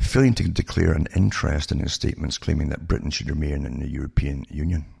 failing to declare an interest in his statements claiming that Britain should remain in the European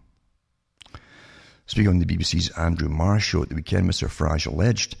Union. Speaking on the BBC's Andrew Marr show at the weekend, Mr. Farage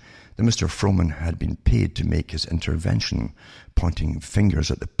alleged that Mr. Froman had been paid to make his intervention, pointing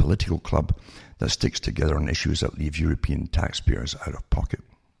fingers at the political club that sticks together on issues that leave European taxpayers out of pocket.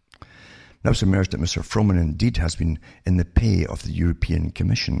 Now it's emerged that Mr. Froman indeed has been in the pay of the European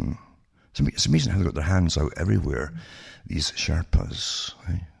Commission. It's amazing how they've got their hands out everywhere, these Sherpas,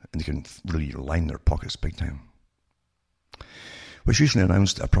 right? And they can really line their pockets big time. Which recently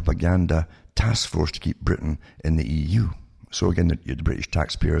announced a propaganda task force to keep Britain in the EU. So again, the British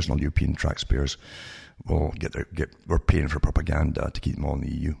taxpayers and all the European taxpayers will we're paying for propaganda to keep them all in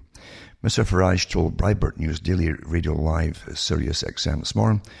the EU. Mr. Farage told Breitbart News Daily Radio Live Sirius XM this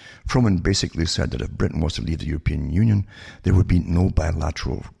morning, Froman basically said that if Britain was to leave the European Union, there would be no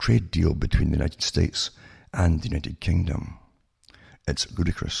bilateral trade deal between the United States and the United Kingdom. It's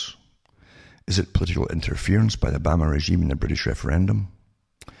ludicrous. Is it political interference by the Obama regime in the British referendum?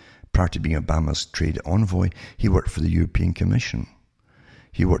 Prior to being Obama's trade envoy, he worked for the European Commission.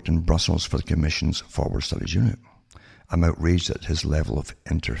 He worked in Brussels for the Commission's Forward Studies Unit. I'm outraged at his level of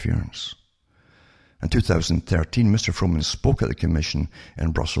interference. In 2013, Mr. Froman spoke at the Commission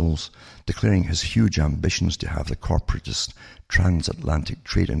in Brussels, declaring his huge ambitions to have the corporatist transatlantic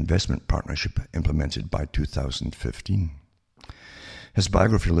trade investment partnership implemented by 2015. His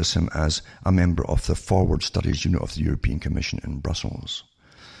biography lists him as a member of the Forward Studies Unit of the European Commission in Brussels.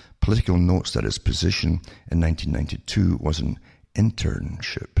 Political notes that his position in 1992 was an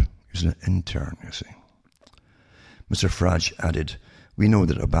internship. He was an intern, you see. Mr. Farage added, we know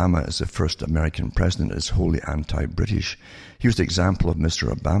that Obama is the first American president that is wholly anti-British. He was the example of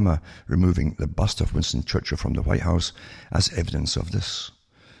Mr. Obama removing the bust of Winston Churchill from the White House as evidence of this.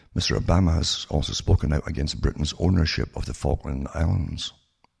 Mr. Obama has also spoken out against Britain's ownership of the Falkland Islands.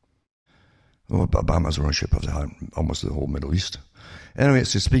 Obama's ownership of almost the whole Middle East. Anyway,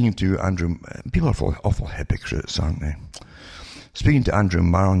 so speaking to Andrew, people are awful hypocrites, aren't they? Speaking to Andrew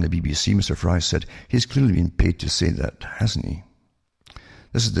Marr on the BBC, Mr. Farage said, he's clearly been paid to say that, hasn't he?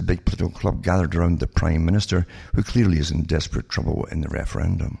 This is the big political club gathered around the Prime Minister, who clearly is in desperate trouble in the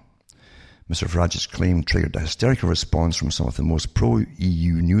referendum. Mr Farage's claim triggered a hysterical response from some of the most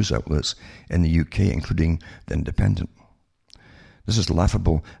pro-EU news outlets in the UK, including The Independent. This is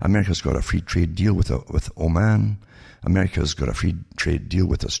laughable. America's got a free trade deal with Oman. America's got a free trade deal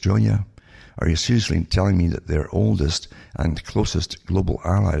with Australia. Are you seriously telling me that their oldest and closest global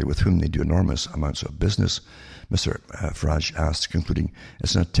ally, with whom they do enormous amounts of business, Mr Farage asked, concluding,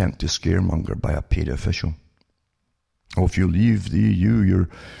 it's an attempt to scaremonger by a paid official. Oh, if you leave the EU,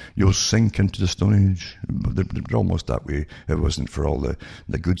 you'll sink into the Stone Age. They're almost that way. If it wasn't for all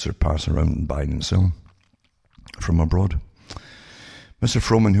the goods they're passing around and buying and selling from abroad. Mr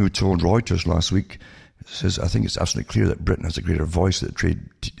Froman, who told Reuters last week, says, I think it's absolutely clear that Britain has a greater voice at the trade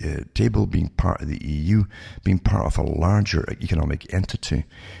table, being part of the EU, being part of a larger economic entity.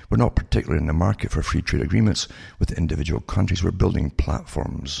 We're not particularly in the market for free trade agreements with individual countries. We're building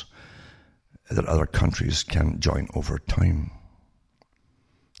platforms that other countries can join over time.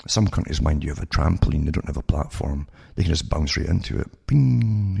 Some countries, mind you, have a trampoline. They don't have a platform. They can just bounce right into it.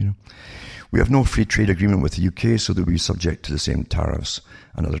 Bing, We have no free trade agreement with the UK, so they'll be subject to the same tariffs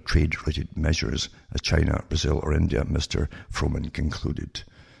and other trade-related measures as China, Brazil or India, Mr Froman concluded,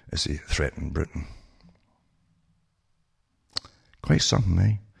 as he threatened Britain. Quite something,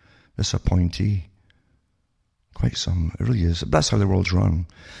 eh? This appointee. Quite some. It really is. But that's how the world's run.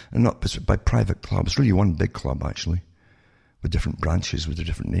 And not by private clubs. Really one big club, actually, with different branches, with the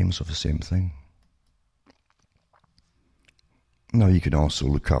different names of the same thing. Now you can also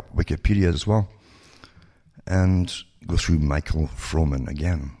look up Wikipedia as well and go through Michael Froman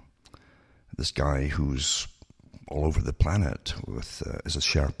again. This guy who's all over the planet with as a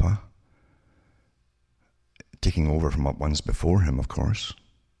Sherpa, taking over from what ones before him, of course.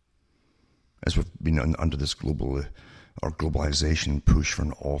 As we've been under this globalization push for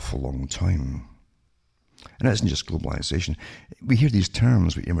an awful long time. And it isn't just globalization. We hear these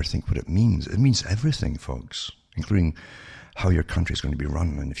terms, we never think what it means. It means everything, folks, including how your country is going to be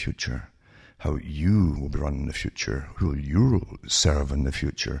run in the future, how you will be run in the future, who will you serve in the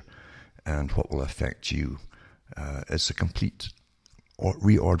future, and what will affect you. It's a complete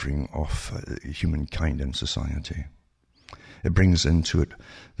reordering of humankind and society. It brings into it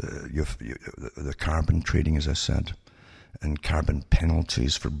the carbon trading, as I said, and carbon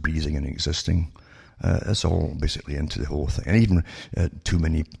penalties for breathing and existing. It's all basically into the whole thing. And even too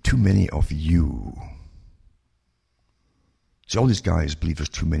many of you. See, all these guys believe there's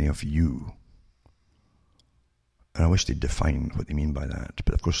too many of you. And I wish they'd define what they mean by that.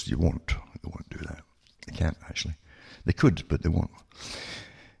 But of course they won't. They won't do that. They can't, actually. They could, but they won't.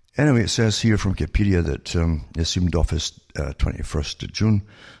 Anyway, it says here from Wikipedia that he assumed office 21st of June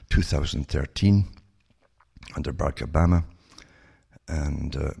 2013 under Barack Obama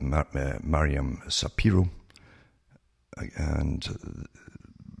and Mariam Sapiro and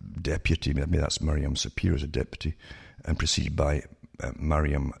deputy, maybe that's Mariam Sapiro as a deputy, and preceded by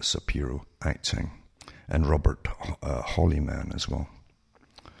Mariam Sapiro acting and Robert Hollyman as well.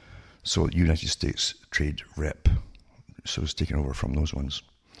 So United States Trade Rep. So he's taken over from those ones.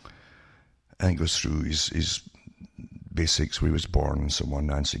 And goes through his basics, where he was born and so on.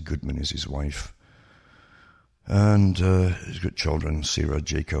 Nancy Goodman is his wife. And he's got children, Sarah,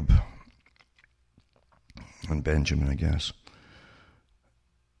 Jacob, and Benjamin, I guess.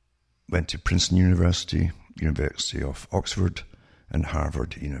 Went to Princeton University, University of Oxford, and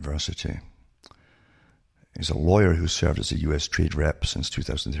Harvard University. He's a lawyer who served as a U.S. trade rep since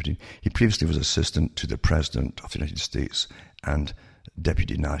 2013. He previously was assistant to the President of the United States and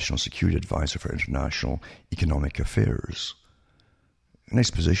Deputy National Security Advisor for International Economic Affairs. Nice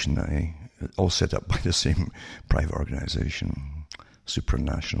position, eh? All set up by the same private organization,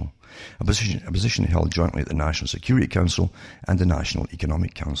 supranational. A position held jointly at the National Security Council and the National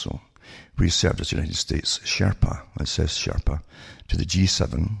Economic Council, where he served as United States Sherpa, it says Sherpa, to the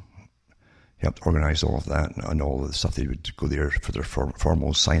G7. He helped organize all of that and all of the stuff. They would go there for their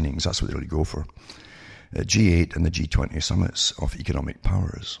formal signings. That's what they really go for. G8 and the G20 summits of economic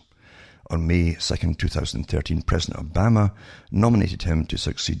powers. On May 2nd, 2013, President Obama nominated him to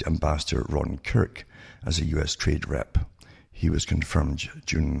succeed Ambassador Ron Kirk as a U.S. trade rep. He was confirmed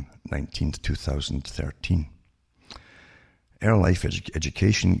June 19th, 2013. Early life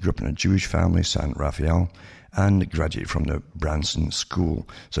education, grew up in a Jewish family, San Rafael, and graduated from the Branson School.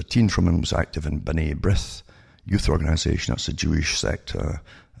 So Teen Froman was active in B'nai B'rith youth organization. That's a Jewish sect,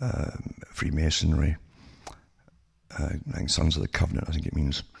 Freemasonry, Sons of the Covenant, I think it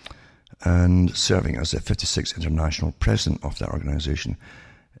means. And serving as the 56th International President of that organization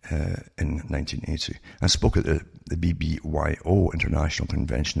in 1980. And spoke at the the BBYO International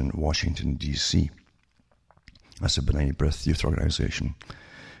Convention in Washington, D.C. That's the B'nai B'rith Youth Organization.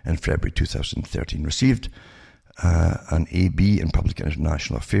 In February 2013, received an AB in Public and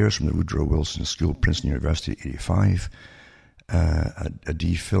International Affairs from the Woodrow Wilson School, Princeton University, 85, a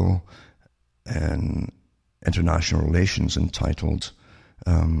DPhil in International Relations entitled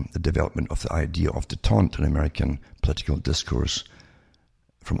The Development of the Idea of Détente in American Political Discourse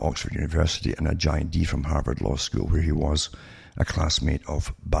from Oxford University, and a JD from Harvard Law School, where he was a classmate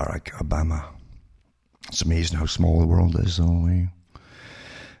of Barack Obama. It's amazing how small the world is, though.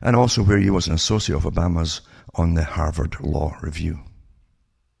 And also where he was an associate of Obama's on the Harvard Law Review.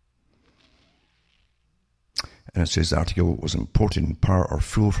 And it says the article was imported in part or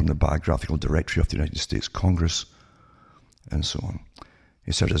full from the biographical directory of the United States Congress, and so on.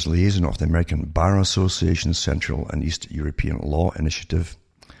 He served as liaison of the American Bar Association's Central and East European Law Initiative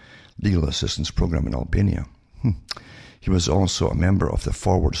Legal Assistance Program in Albania. He was also a member of the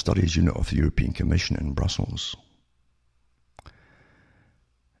Forward Studies Unit of the European Commission in Brussels.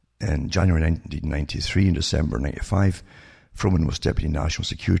 In January 1993 and December 1995, Froman was Deputy National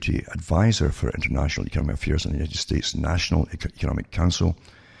Security Advisor for International Economic Affairs in the United States National Economic Council,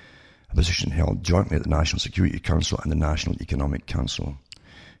 a position held jointly at the National Security Council and the National Economic Council.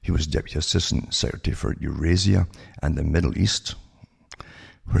 He was Deputy Assistant Secretary for Eurasia and the Middle East,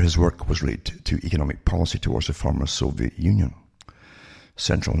 where his work was related to economic policy towards the former Soviet Union,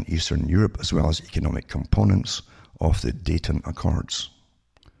 Central and Eastern Europe, as well as economic components of the Dayton Accords.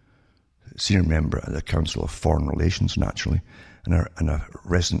 Senior member at the Council of Foreign Relations, naturally, and a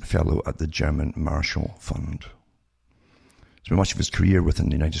resident fellow at the German Marshall Fund. Spent much of his career within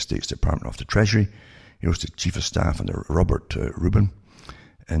the United States Department of the Treasury. He was the Chief of Staff under Robert Rubin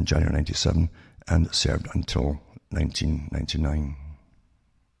in January 1997 and served until 1999.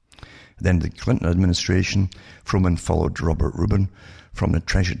 Then the Clinton administration, Froman followed Robert Rubin from the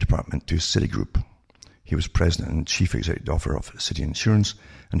Treasury Department to Citigroup. He was President and Chief Executive Officer of Citi Insurance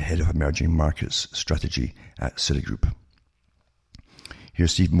and Head of Emerging Markets Strategy at Citigroup. He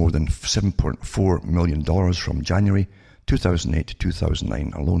received more than $7.4 million from January 2008 to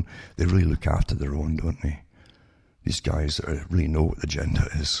 2009 alone. They really look after their own, don't they? These guys really know what the agenda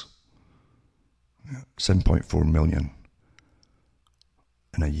is. $7.4 million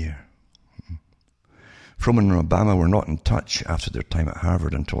in a year. Froman and Obama were not in touch after their time at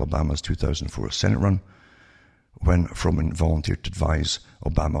Harvard until Obama's 2004 Senate run, when Froman volunteered to advise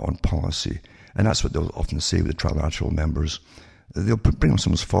Obama on policy. And that's what they'll often say with the trilateral members. They'll bring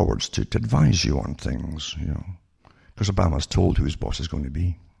themselves forwards to advise you on things, because Obama's told who his boss is going to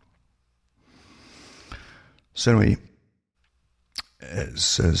be. So anyway, it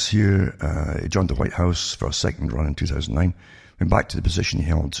says here, he joined the White House for a second run in 2009, went back to the position he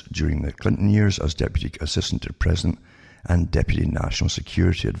held during the Clinton years as Deputy Assistant to the President and Deputy National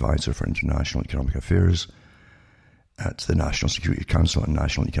Security Advisor for International Economic Affairs at the National Security Council and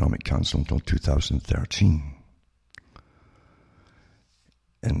National Economic Council until 2013.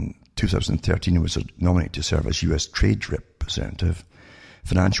 In 2013, he was nominated to serve as U.S. Trade Representative.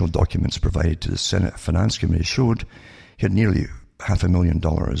 Financial documents provided to the Senate Finance Committee showed he had nearly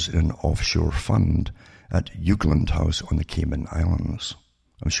 $500,000 in an offshore fund at Jugeland House on the Cayman Islands.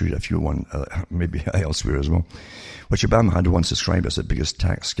 I'm sure he had a few one, maybe elsewhere as well, which Obama had once described as the biggest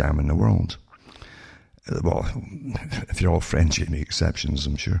tax scam in the world. Well, if you're all French, you make exceptions,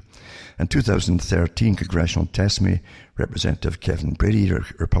 I'm sure. In 2013, congressional testimony, Representative Kevin Brady, a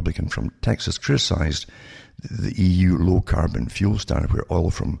Republican from Texas, criticized the EU low-carbon fuel standard, where oil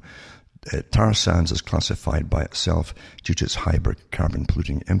from tar sands is classified by itself due to its high carbon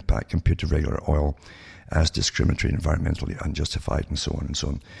polluting impact compared to regular oil as discriminatory, environmentally unjustified, and so on and so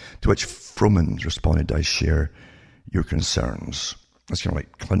on. To which Froman responded, I share your concerns. That's kind of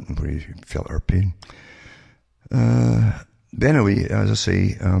like Clinton, where he felt our pain. But anyway, as I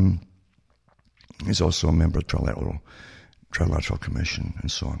say, he's also a member of the Trilateral Commission and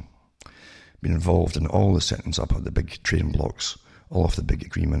so on. Been involved in all the settings up of the big trading blocks, all of the big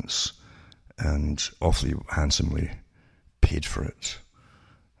agreements, and awfully handsomely paid for it,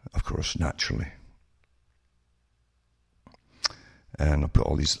 of course, naturally. And I'll put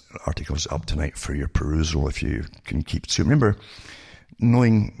all these articles up tonight for your perusal if you can keep to. Remember,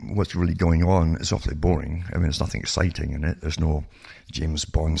 knowing what's really going on is awfully boring. I mean, there's nothing exciting in it. There's no James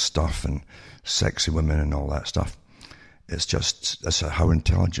Bond stuff and sexy women and all that stuff. It's just that's how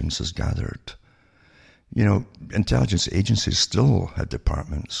intelligence is gathered. Intelligence agencies still have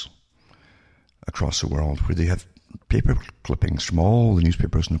departments across the world where they have paper clippings from all the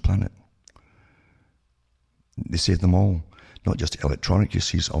newspapers on the planet. They save them all. Not just electronic, you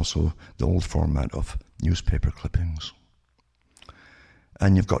see, it's also the old format of newspaper clippings.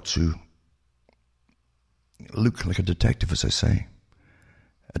 And you've got to look like a detective, as I say,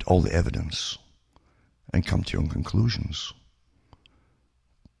 at all the evidence and come to your own conclusions.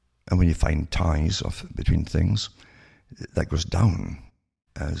 And when you find ties between things, that goes down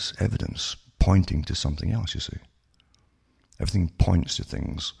as evidence pointing to something else, you see. Everything points to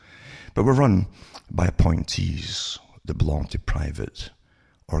things. But we're run by appointees that belong to private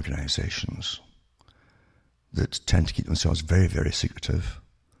organizations that tend to keep themselves very, very secretive.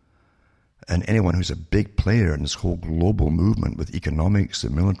 And anyone who's a big player in this whole global movement with economics, the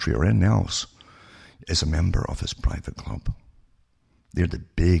military, or anything else is a member of this private club. They're the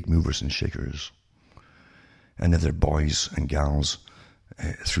big movers and shakers. And they're boys and gals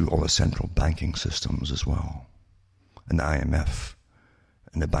through all the central banking systems as well. And the IMF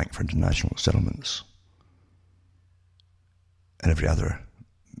and the Bank for International Settlements and every other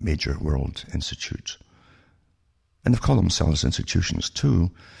major world institute. And they've called themselves institutions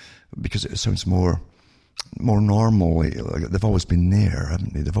too, because it sounds more normal. Like they've always been there,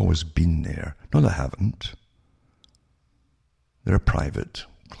 haven't they? They've always been there. No, they haven't. They're a private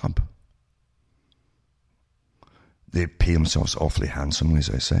club. They pay themselves awfully handsomely, as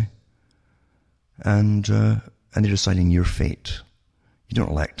I say. And they're deciding your fate. You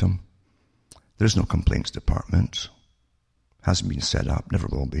don't elect them. There's no complaints department. Hasn't been set up, never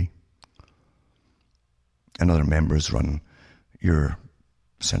will be. And other members run your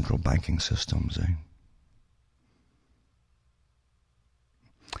central banking systems, eh?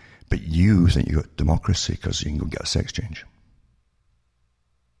 But you think you got democracy because you can go get a sex change.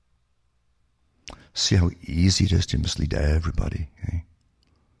 See how easy it is to mislead everybody, eh?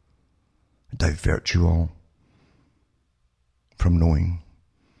 Divert you all from knowing.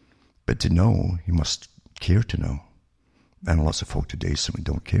 But to know, you must care to know. And lots of folk today simply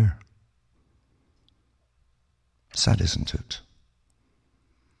don't care. Sad, isn't it?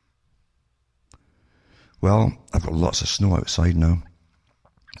 Well, I've got lots of snow outside now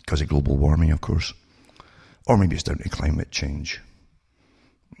because of global warming, of course. Or maybe it's down to climate change.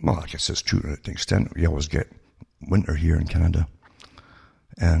 Well, I guess it's true to an extent. We always get winter here in Canada.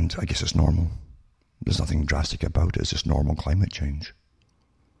 And I guess it's normal. There's nothing drastic about it. It's just normal climate change.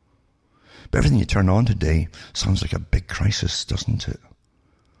 But everything you turn on today sounds like a big crisis, doesn't it?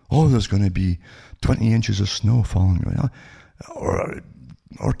 Oh, there's going to be 20 inches of snow falling. Or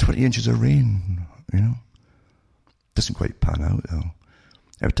 20 inches of rain, you know. Doesn't quite pan out, though.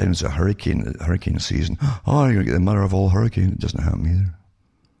 Every time there's a hurricane season, oh, you're going to get the mother of all hurricanes. It doesn't happen either.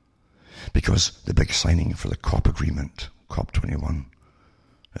 Because the big signing for the COP agreement, COP21,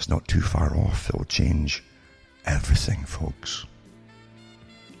 is not too far off. It will change everything, folks.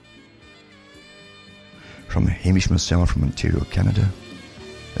 From Hamish myself from Ontario, Canada,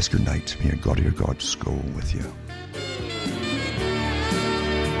 it's good night. May your God or your gods go with you.